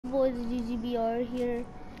Boys GGBR here,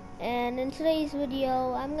 and in today's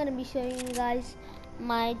video I'm gonna be showing you guys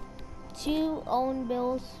my two own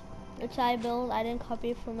builds which I built. I didn't copy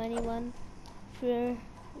it from anyone. Fear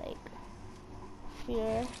like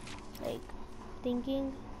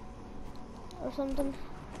thinking or something.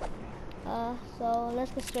 So let's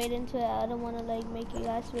get straight into it. I don't want to make you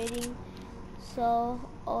guys waiting. So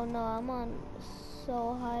oh no, I'm on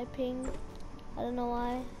so high ping. I don't know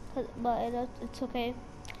why, but it's okay.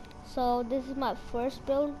 So this is my first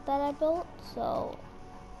build that I built. So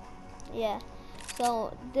yeah,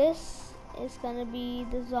 so this is gonna be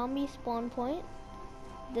the zombie spawn point.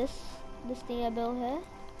 This thing I built here,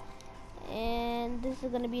 and this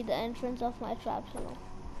is gonna be the entrance of my trap tunnel.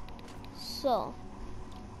 So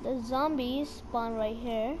the zombies spawn right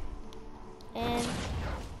here, and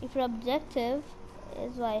if your objective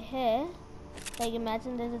is right here, like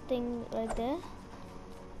imagine there's a thing right there,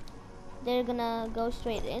 they're gonna go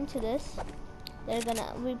straight into this. They're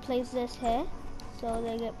gonna replace this here, so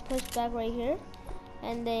they get pushed back right here,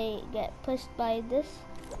 and they get pushed by this,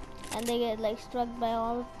 and they get struck by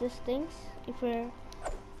all of these things. If you're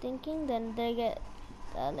thinking, then they get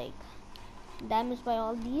damaged by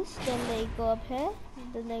all these. Then they go up here,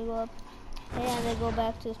 then they go up here, and they go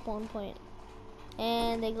back to spawn point,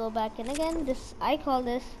 and they go back in again. I call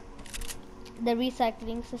this the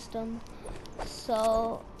recycling system.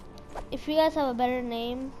 So if you guys have a better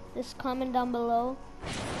name, just comment down below.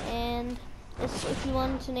 And if you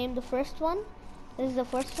want to name the first one, this is the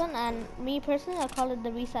first one, and me personally I call it the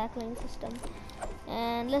recycling system.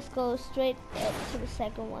 And let's go straight to the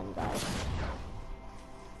second one, guys.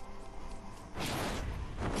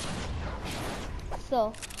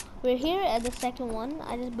 So we're here at the second one.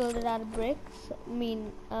 I just built it out of bricks,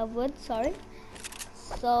 wood, sorry.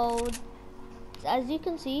 So as you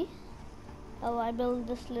can see, I built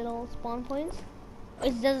this little spawn points.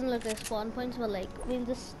 It doesn't look like spawn points, but we'll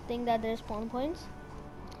just think that they're spawn points.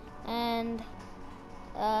 And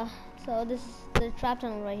so this is the trap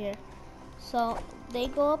tunnel right here. So they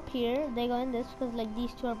go up here, they go in this because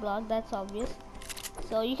these two are blocked, that's obvious.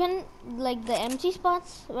 So you can the empty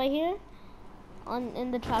spots right here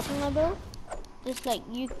in the trap tunnel I built, just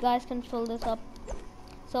you guys can fill this up.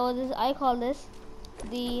 So I call this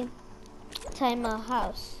the timer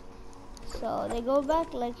house. So they go back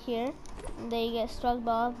here, and they get struck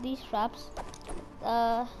by all of these traps.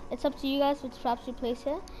 It's up to you guys which traps you place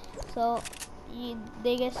here. So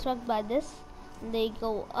they get struck by this, and they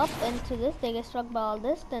go up into this. They get struck by all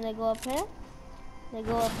this. Then they go up here. They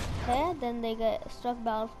go up here. Then they get struck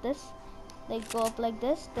by all of this. They go up like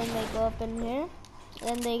this. Then they go up in here.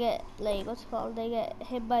 Then they get They get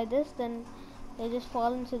hit by this. Then they just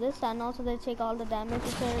fall into this, and also they take all the damage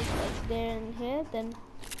which are there in here. Then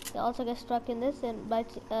they also get struck in this, and by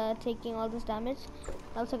taking all this damage.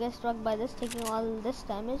 Also get struck by this, taking all this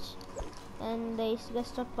damage, and they get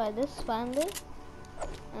struck by this finally,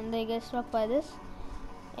 and they get struck by this,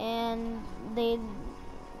 and they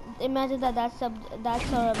imagine that's our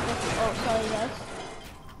objective. Oh, sorry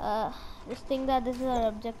guys. Just think that this is our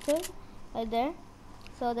objective right there.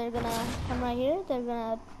 So they're gonna come right here. They're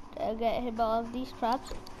gonna get hit by all of these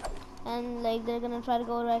traps, and they're gonna try to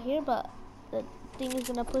go right here, but the thing is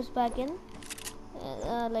gonna push back in,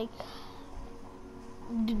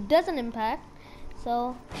 doesn't impact.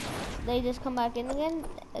 So they just come back in again,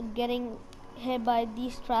 getting hit by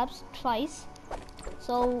these traps twice.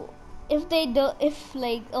 So if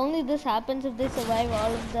only this happens if they survive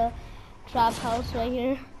all of the trap house right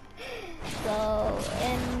here. So,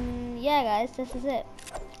 and yeah guys, this is it.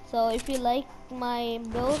 So if you like my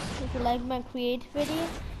builds, if you like my creativity,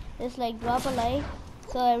 just drop a like,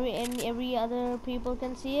 so every other people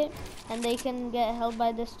can see it, and they can get help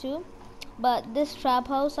by this too. But this trap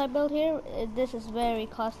house I built here, this is very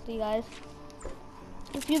costly, guys.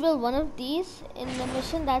 If you build one of these in the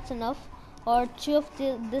mission, that's enough, or two of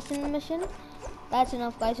this in the mission, that's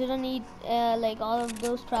enough, guys. You don't need all of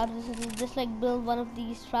those traps. Just build one of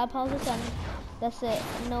these trap houses, and that's it.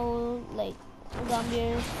 No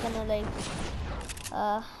zombies gonna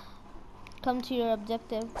come to your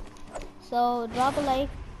objective. So drop a like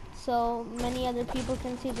so many other people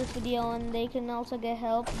can see this video, and they can also get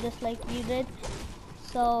help just like you did.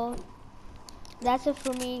 So that's it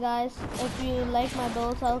for me, guys. If you like my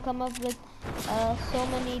builds, I'll come up with so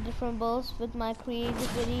many different builds with my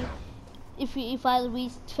creativity. If I'll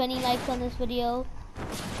reach 20 likes on this video,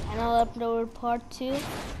 and I'll upload part 2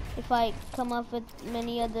 if I come up with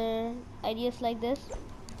many other ideas like this.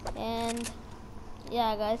 And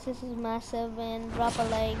yeah guys, this is massive, and drop a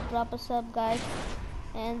like, drop a sub, guys.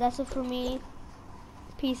 And that's it for me.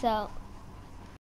 Peace out.